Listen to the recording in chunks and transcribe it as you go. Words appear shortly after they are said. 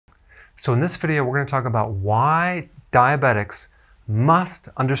So in this video, we're going to talk about why diabetics must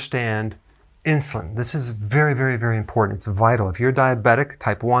understand insulin. This is very, very, very important. It's vital. If you're diabetic,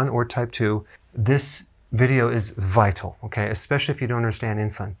 type 1 or type 2, this video is vital, okay? Especially if you don't understand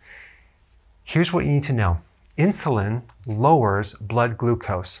insulin. Here's what you need to know. Insulin lowers blood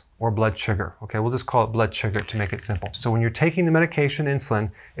glucose or blood sugar, okay? We'll just call it blood sugar to make it simple. So when you're taking the medication insulin,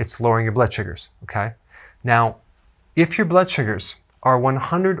 it's lowering your blood sugars, okay? Now, if your blood sugars are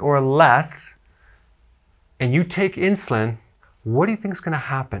 100 or less and you take insulin, what do you think is going to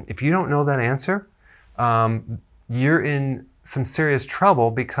happen? If you don't know that answer, you're in some serious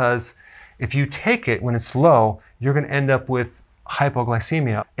trouble, because if you take it when it's low, you're going to end up with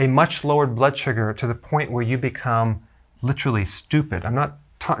hypoglycemia, a much lowered blood sugar to the point where you become literally stupid. I'm not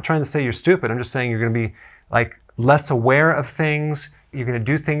trying to say you're stupid. I'm just saying you're going to be like less aware of things. You're going to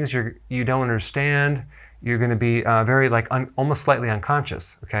do things you don't understand. You're going to be very almost slightly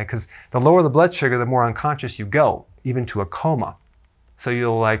unconscious, okay? Because the lower the blood sugar, the more unconscious you go, even to a coma. So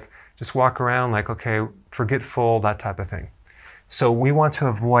you'll just walk around okay, forgetful, that type of thing. So we want to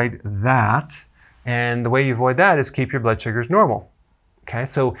avoid that. And the way you avoid that is keep your blood sugars normal, okay?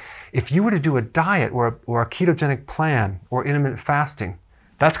 So if you were to do a diet or a ketogenic plan or intermittent fasting,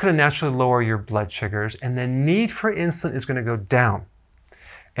 that's going to naturally lower your blood sugars, and the need for insulin is going to go down.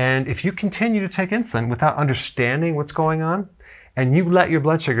 And if you continue to take insulin without understanding what's going on, and you let your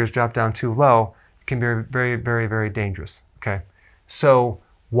blood sugars drop down too low, it can be very, very, very dangerous, okay? So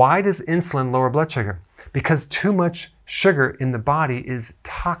why does insulin lower blood sugar? Because too much sugar in the body is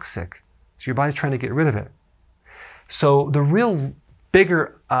toxic. So your body's trying to get rid of it. So the real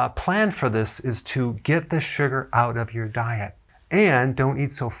bigger plan for this is to get the sugar out of your diet. And don't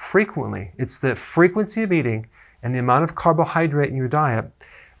eat so frequently. It's the frequency of eating and the amount of carbohydrate in your diet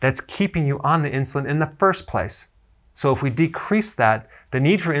that's keeping you on the insulin in the first place. So if we decrease that, the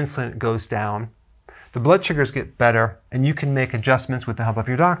need for insulin goes down, the blood sugars get better, and you can make adjustments with the help of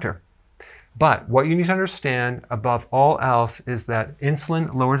your doctor. But what you need to understand above all else is that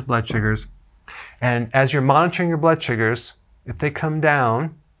insulin lowers blood sugars, and as you're monitoring your blood sugars, if they come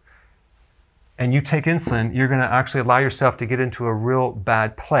down and you take insulin, you're going to actually allow yourself to get into a real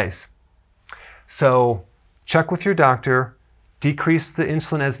bad place. So check with your doctor, decrease the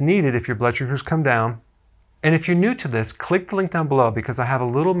insulin as needed if your blood sugars come down. And if you're new to this, click the link down below, because I have a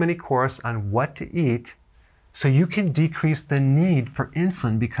little mini course on what to eat so you can decrease the need for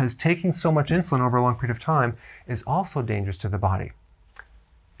insulin, because taking so much insulin over a long period of time is also dangerous to the body.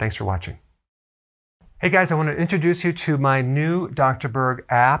 Thanks for watching. Hey guys, I want to introduce you to my new Dr. Berg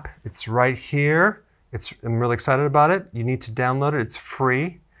app. It's right here. I'm really excited about it. You need to download it. It's free.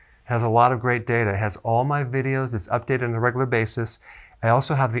 It has a lot of great data. It has all my videos. It's updated on a regular basis. I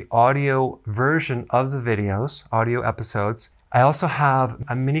also have the audio version of the videos, audio episodes. I also have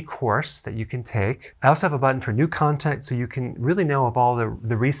a mini course that you can take. I also have a button for new content, so you can really know of all the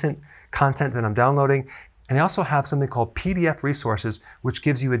recent content that I'm downloading. And I also have something called PDF resources, which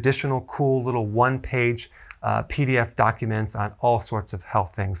gives you additional cool little one-page PDF documents on all sorts of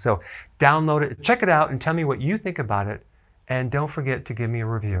health things. So download it, check it out, and tell me what you think about it. And don't forget to give me a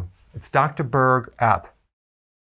review. It's Dr. Berg App.